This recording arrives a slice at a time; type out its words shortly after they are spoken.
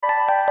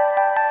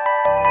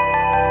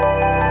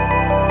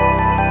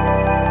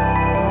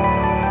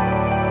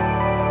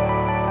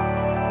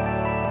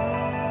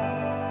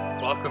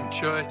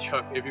Church.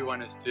 Hope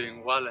everyone is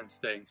doing well and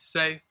staying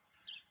safe.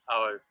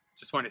 I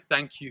just want to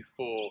thank you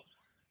for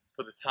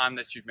the time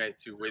that you've made,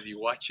 to whether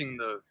you're watching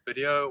the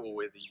video or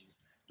whether you're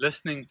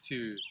listening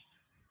to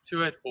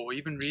it or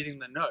even reading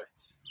the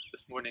notes.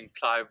 This morning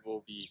Clive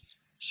will be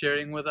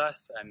sharing with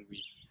us, and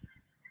we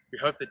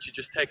hope that you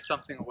just take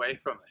something away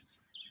from it.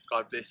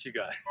 God bless you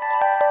guys.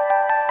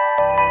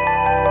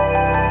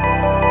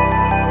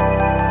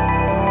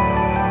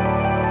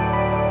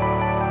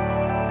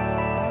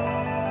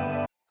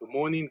 Good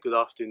morning, good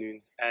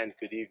afternoon, and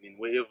good evening,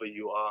 wherever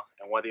you are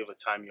and whatever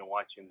time you're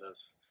watching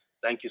this.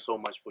 Thank you so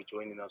much for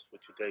joining us for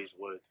today's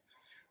word.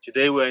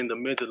 Today we're in the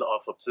middle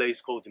of a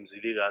place called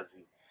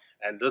Mzilikazi,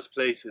 and this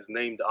place is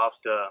named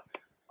after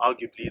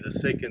arguably the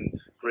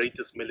second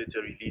greatest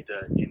military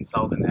leader in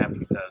Southern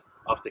Africa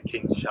after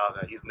King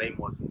Shaka. His name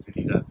was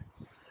Mzilikazi.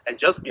 And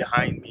just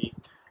behind me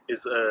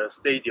is a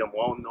stadium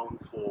well known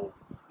for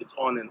its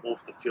on and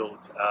off the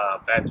field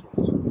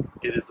battles.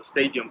 It is a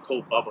stadium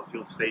called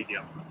Barbourfield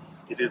Stadium.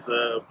 It is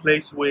a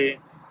place where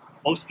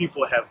most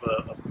people have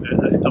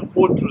it's a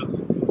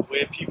fortress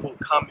where people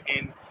come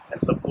in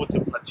and support a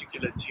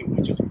particular team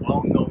which is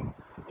well known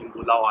in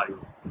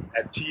Bulawayo,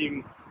 a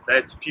team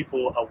that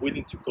people are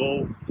willing to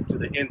go to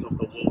the ends of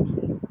the world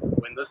for.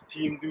 When this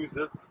team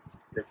loses,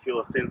 they feel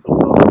a sense of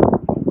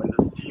loss. When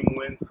this team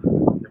wins,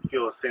 they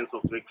feel a sense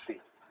of victory.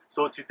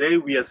 So today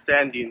we are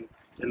standing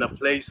in a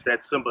place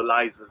that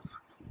symbolizes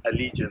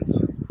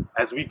allegiance.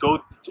 As we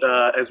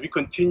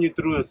continue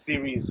through a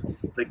series,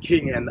 The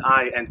King and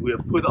I, and we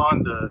have put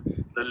on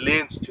the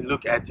lens to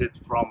look at it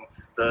from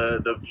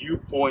the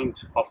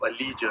viewpoint of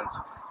allegiance.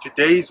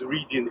 Today's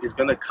reading is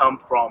going to come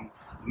from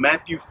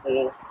Matthew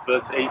 4,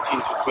 verse 18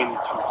 to 22.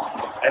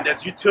 And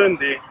as you turn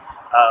there,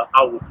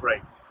 I will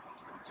pray.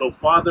 So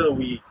Father,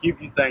 we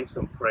give you thanks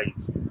and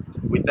praise.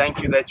 We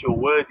thank you that your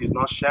word is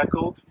not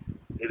shackled,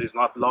 it is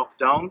not locked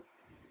down.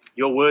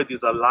 Your word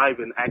is alive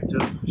and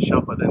active,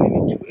 sharper than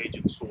any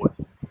two-edged sword.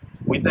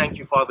 We thank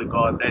you, Father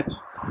God, that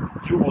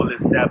you will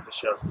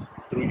establish us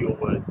through your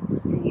word.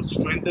 You will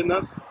strengthen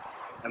us,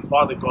 and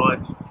Father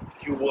God,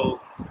 you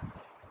will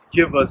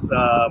give us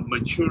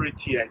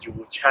maturity, and you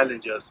will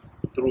challenge us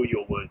through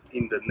your word.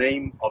 In the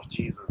name of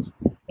Jesus,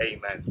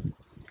 amen.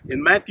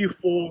 In Matthew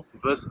 4,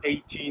 verse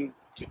 18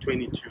 to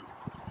 22,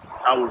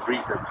 I will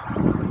read it.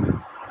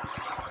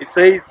 It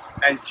says,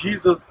 "And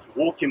Jesus,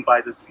 walking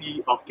by the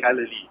Sea of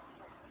Galilee,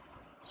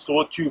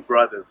 saw two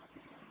brothers,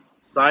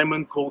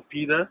 Simon called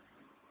Peter,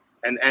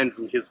 and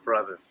Andrew his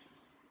brother,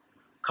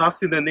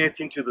 casting the net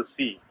into the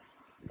sea,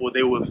 for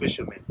they were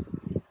fishermen.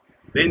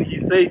 Then he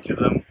said to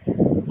them,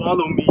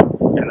 'Follow me,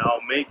 and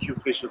I'll make you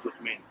fishers of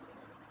men.'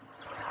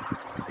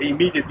 They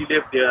immediately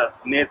left their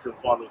nets and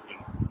followed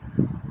him.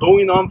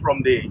 Going on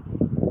from there,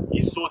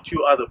 he saw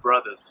two other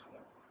brothers,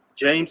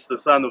 James the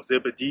son of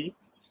Zebedee,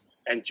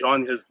 and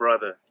John his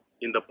brother,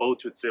 in the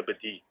boat with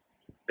Zebedee,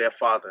 their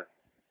father,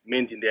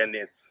 mending their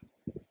nets.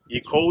 He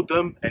called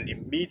them, and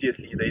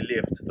immediately they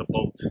left the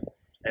boat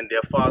and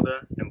their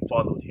father and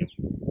followed him."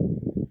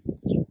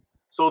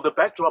 So the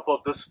backdrop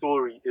of this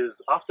story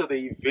is after the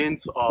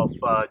events of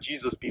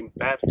Jesus being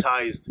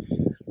baptized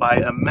by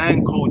a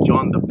man called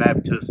John the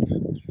Baptist,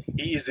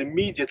 he is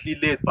immediately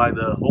led by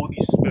the Holy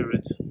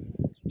Spirit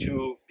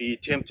to be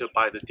tempted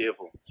by the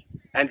devil.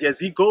 And as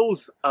he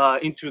goes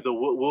into the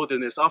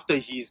wilderness, after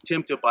he's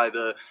tempted by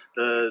the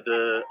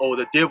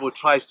devil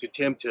tries to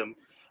tempt him,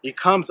 he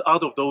comes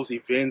out of those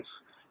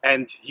events,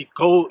 and he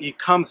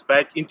comes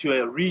back into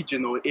a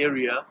region or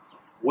area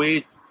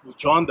where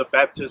John the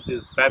Baptist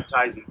is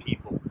baptizing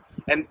people.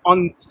 And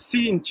on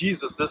seeing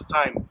Jesus this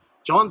time,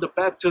 John the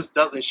Baptist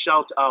doesn't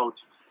shout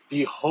out,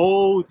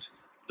 "Behold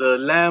the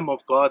Lamb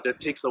of God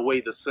that takes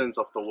away the sins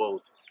of the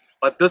world."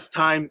 But this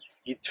time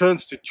he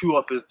turns to two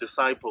of his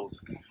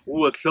disciples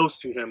who were close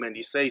to him, and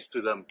he says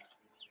to them,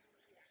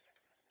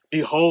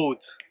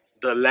 "Behold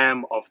the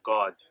Lamb of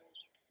God."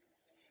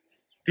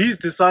 These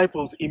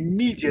disciples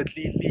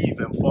immediately leave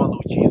and follow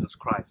Jesus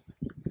Christ.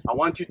 I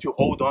want you to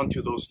hold on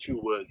to those two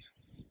words,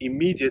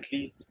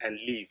 immediately and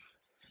leave.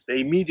 They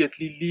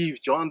immediately leave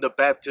John the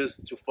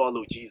Baptist to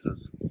follow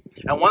Jesus.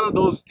 And one of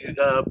those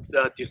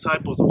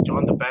disciples of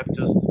John the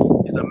Baptist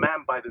is a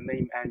man by the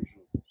name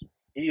Andrew.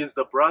 He is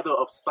the brother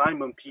of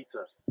Simon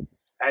Peter.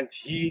 And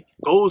he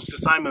goes to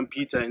Simon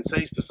Peter and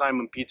says to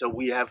Simon Peter,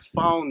 "We have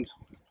found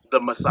the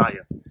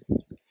Messiah."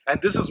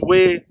 And this is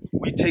where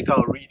we take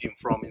our reading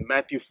from in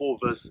Matthew 4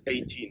 verse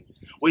 18,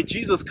 where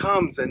Jesus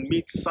comes and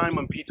meets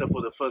Simon Peter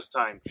for the first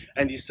time,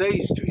 and he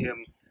says to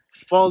him,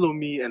 "Follow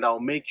me and I'll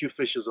make you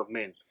fishers of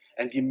men."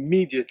 And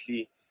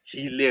immediately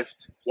he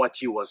left what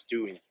he was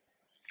doing.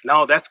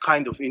 Now that's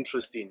kind of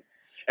interesting.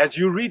 As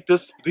you read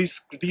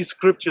these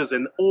scriptures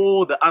and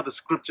all the other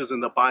scriptures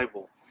in the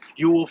Bible,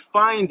 you will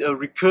find a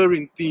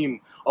recurring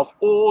theme of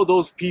all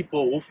those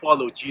people who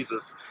follow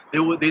Jesus.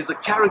 There's a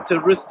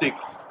characteristic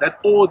that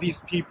all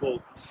these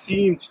people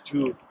seemed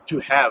to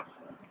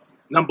have.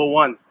 Number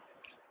one,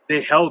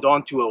 they held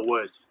on to a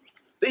word.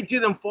 They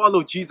didn't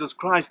follow Jesus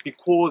Christ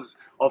because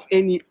of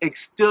any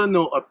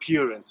external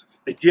appearance.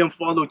 They didn't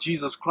follow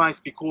Jesus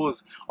Christ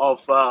because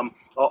of a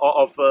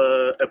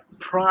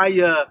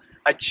prior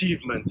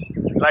achievement.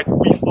 Like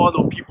we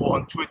follow people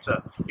on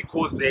Twitter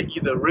because they're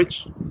either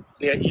rich,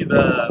 they're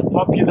either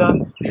popular,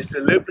 they're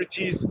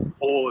celebrities,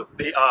 or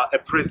they are a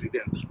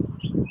president.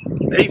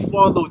 They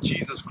follow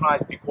Jesus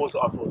Christ because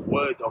of a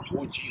word of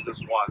who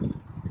Jesus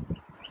was.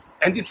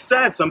 And it's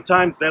sad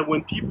sometimes that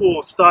when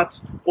people start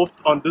off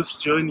on this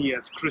journey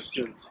as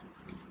Christians,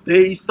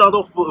 they start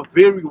off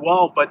very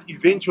well, but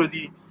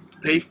eventually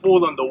they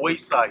fall on the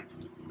wayside.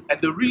 And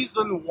the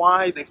reason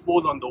why they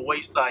fall on the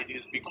wayside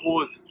is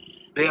because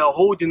they are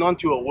holding on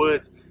to a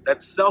word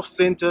that's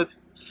self-centered,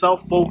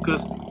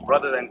 self-focused,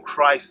 rather than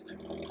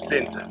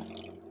Christ-centered.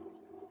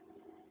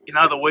 In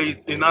other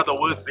words,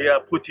 they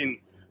are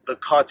putting the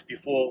cart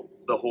before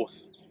the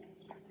horse.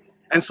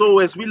 And so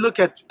as we look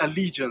at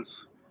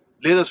allegiance,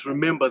 let us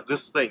remember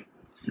this thing,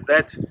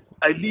 that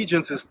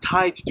allegiance is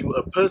tied to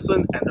a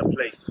person and a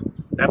place.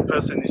 That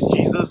person is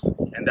Jesus,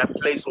 and that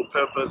place or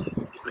purpose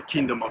is the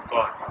kingdom of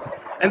God.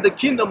 And the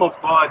kingdom of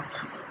God,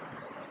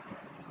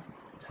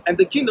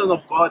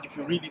 if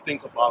you really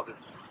think about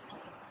it,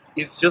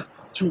 is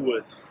just two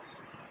words: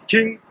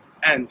 king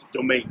and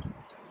domain.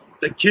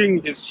 The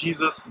king is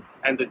Jesus,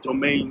 and the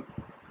domain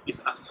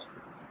is us.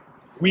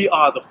 We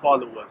are the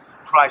followers.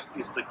 Christ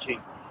is the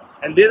king.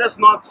 And let us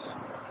not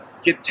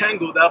get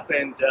tangled up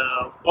and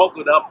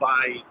boggled up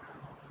by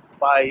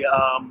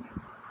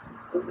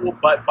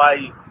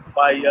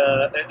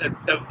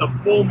a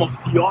form of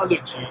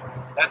theology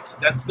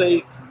that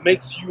says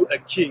makes you a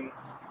king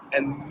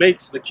and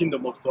makes the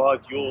kingdom of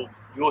God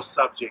your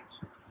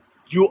subject.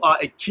 You are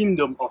a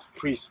kingdom of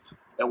priests,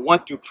 and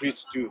what do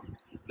priests do?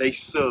 They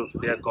serve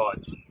their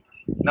God.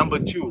 Number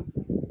two,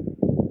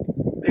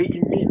 they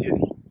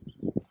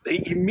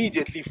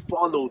immediately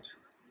followed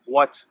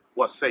what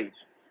was said.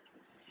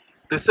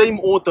 The same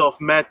author of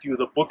Matthew,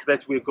 the book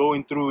that we're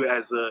going through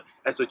as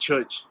a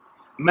church,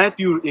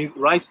 Matthew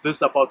writes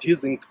this about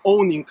his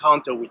own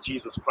encounter with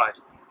Jesus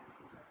Christ.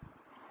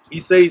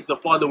 He says the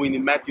following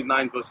in Matthew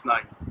 9 verse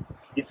 9.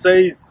 It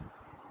says,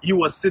 he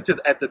was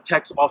seated at the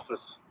tax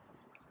office.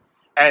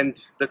 And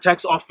the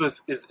tax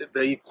office is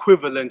the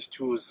equivalent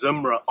to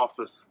Zimra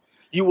office.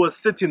 He was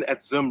sitting at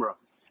Zimra.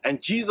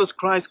 And Jesus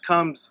Christ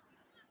comes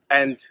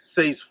and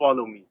says,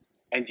 follow me.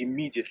 And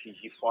immediately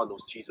he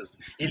follows Jesus.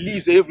 He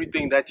leaves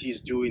everything that he's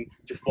doing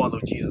to follow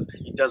Jesus.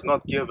 He does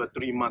not give a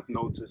 3-month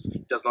notice.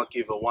 He does not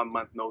give a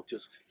 1-month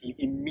notice. He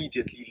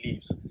immediately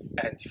leaves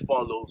and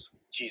follows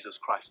Jesus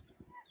Christ.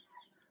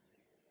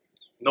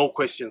 No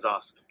questions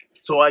asked.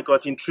 So I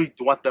got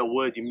intrigued what that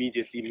word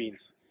immediately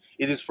means.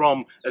 It is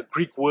from a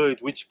Greek word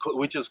which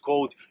is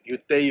called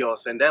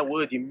eutheos, and that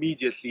word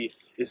immediately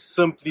is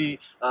simply,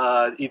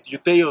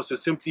 eutheos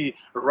is simply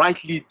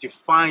rightly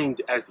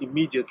defined as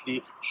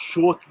immediately,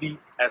 shortly,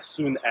 as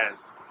soon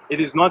as. It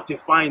is not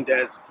defined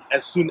as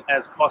soon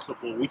as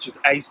possible, which is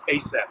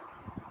ASAP.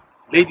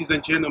 Ladies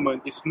and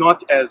gentlemen, it's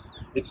not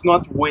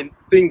when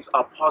things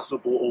are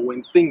possible or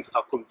when things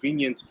are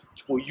convenient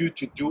for you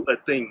to do a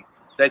thing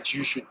that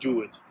you should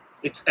do it.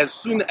 It's as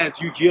soon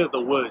as you hear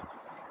the word,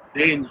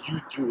 then you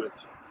do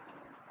it.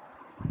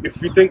 If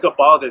you think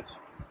about it,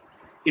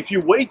 if you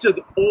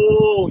waited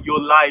all your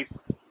life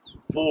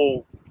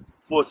for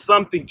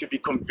something to be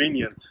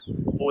convenient,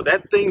 for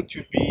that thing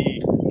to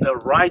be the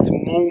right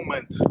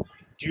moment,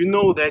 do you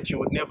know that you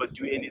would never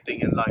do anything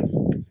in life?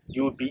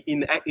 You would be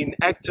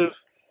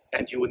inactive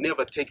and you would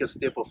never take a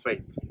step of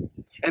faith.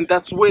 And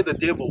that's where the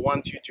devil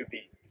wants you to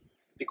be,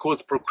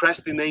 because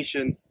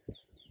procrastination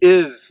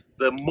is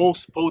the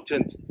most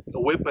potent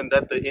weapon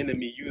that the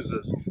enemy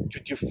uses to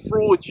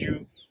defraud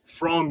you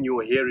from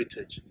your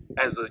heritage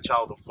as a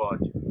child of God.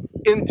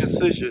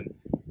 Indecision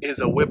is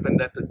a weapon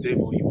that the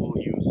devil will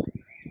use.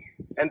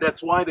 And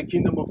that's why the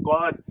kingdom of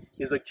God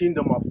is a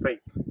kingdom of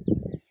faith.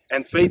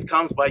 And faith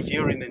comes by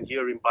hearing, and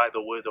hearing by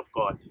the word of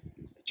God,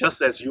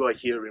 just as you are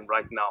hearing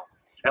right now.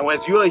 And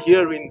as you are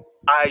hearing,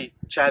 I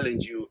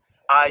challenge you,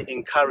 I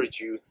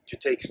encourage you to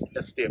take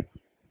a step.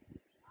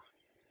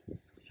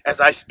 As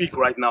I speak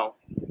right now,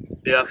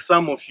 there are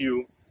some of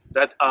you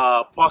that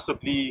are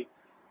possibly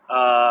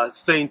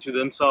saying to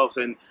themselves,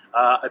 and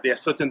there are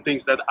certain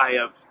things that I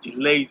have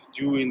delayed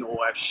doing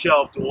or I've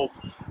shelved off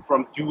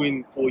from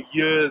doing for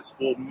years,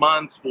 for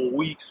months, for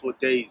weeks, for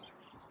days.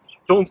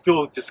 Don't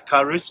feel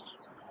discouraged.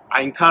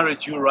 I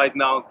encourage you right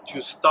now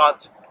to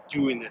start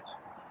doing it.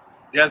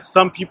 There are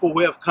some people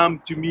who have come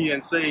to me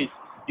and said,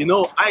 you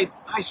know, I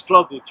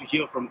struggle to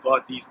hear from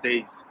God these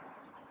days.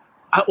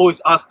 I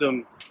always ask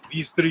them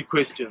these 3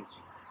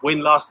 questions. When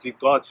last did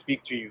God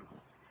speak to you?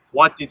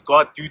 What did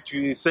God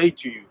say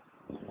to you?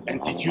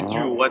 And did you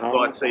do what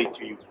God said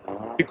to you?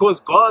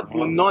 Because God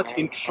will not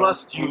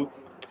entrust you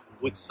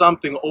with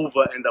something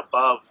over and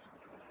above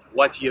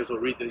what He has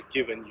already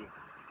given you.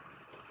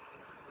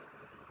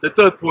 The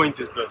third point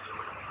is this.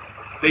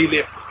 They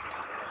left.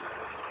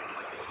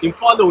 In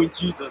following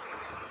Jesus,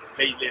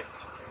 they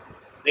left.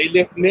 They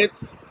left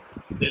nets,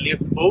 they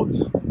left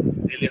boats,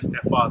 they left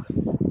their father.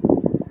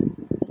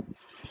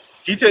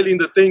 detailing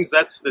the things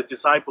that the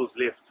disciples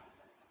left.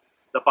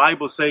 The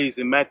Bible says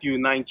in Matthew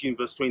 19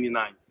 verse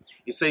 29,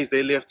 it says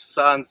they left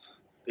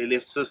sons, they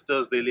left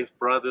sisters, they left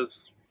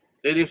brothers,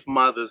 they left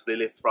mothers, they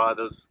left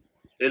fathers,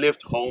 they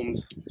left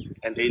homes,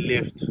 and they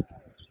left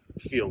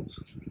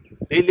fields.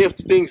 They left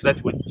things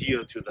that were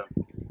dear to them.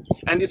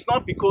 And it's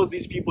not because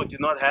these people did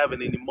not have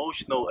an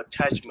emotional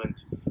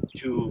attachment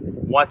to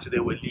what they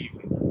were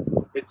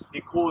leaving. It's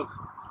because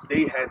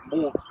they had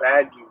more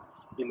value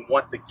in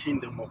what the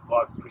kingdom of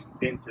God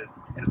presented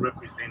and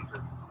represented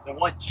than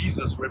what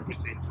Jesus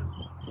represented.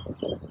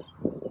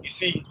 You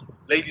see,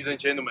 ladies and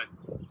gentlemen,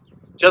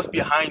 just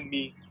behind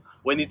me,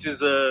 when it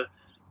is a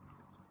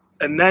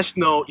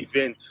national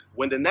event,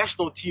 when the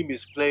national team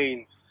is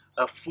playing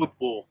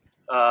football,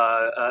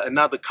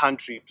 another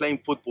country, playing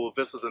football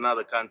versus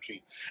another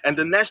country, and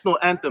the national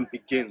anthem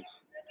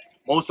begins,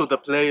 most of the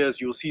players,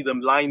 you'll see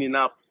them lining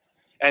up,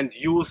 and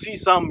you will see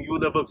some, you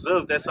would have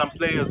observed that some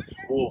players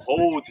will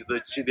hold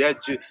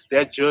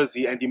their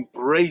jersey and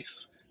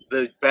embrace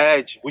the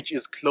badge which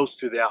is close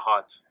to their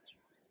heart,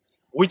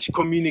 which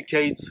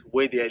communicates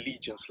where their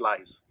allegiance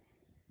lies.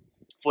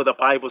 For the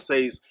Bible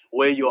says,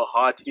 where your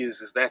heart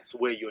is that's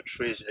where your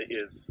treasure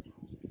is.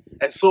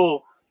 And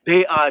so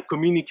they are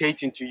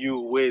communicating to you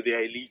where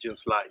their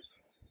allegiance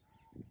lies.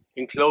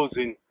 In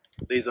closing,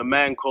 there's a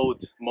man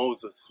called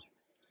Moses.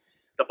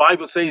 The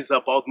Bible says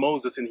about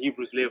Moses in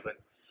Hebrews 11,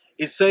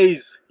 it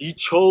says he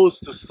chose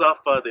to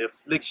suffer the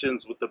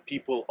afflictions with the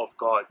people of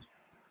God.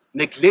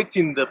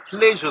 Neglecting the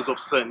pleasures of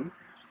sin,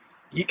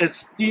 he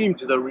esteemed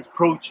the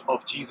reproach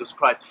of Jesus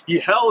Christ. He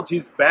held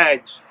his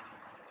badge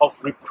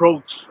of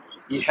reproach.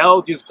 He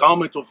held his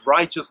garment of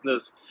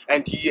righteousness,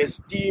 and he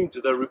esteemed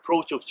the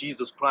reproach of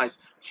Jesus Christ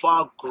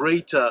far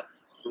greater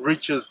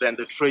riches than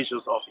the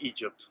treasures of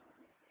Egypt,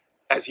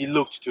 as he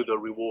looked to the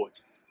reward.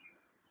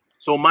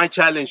 So my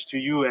challenge to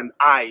you and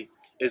I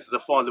is the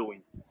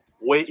following.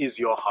 Where is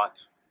your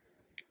heart?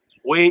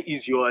 Where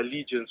is your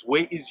allegiance?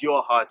 Where is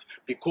your heart?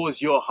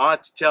 Because your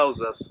heart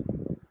tells us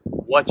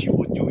what you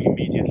will do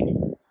immediately.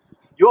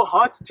 Your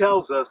heart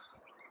tells us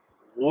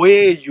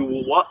where you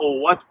will,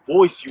 what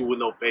voice you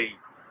will obey.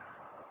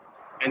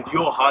 And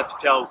your heart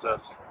tells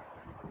us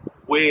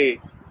where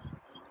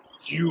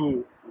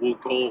you will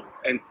go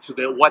and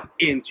what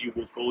ends you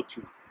will go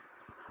to.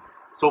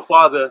 So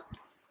Father,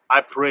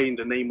 I pray in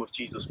the name of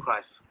Jesus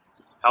Christ,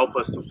 help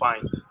us to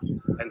find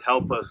and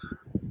help us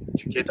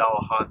to get our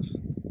hearts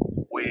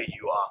where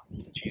you are.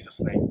 In Jesus'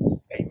 name.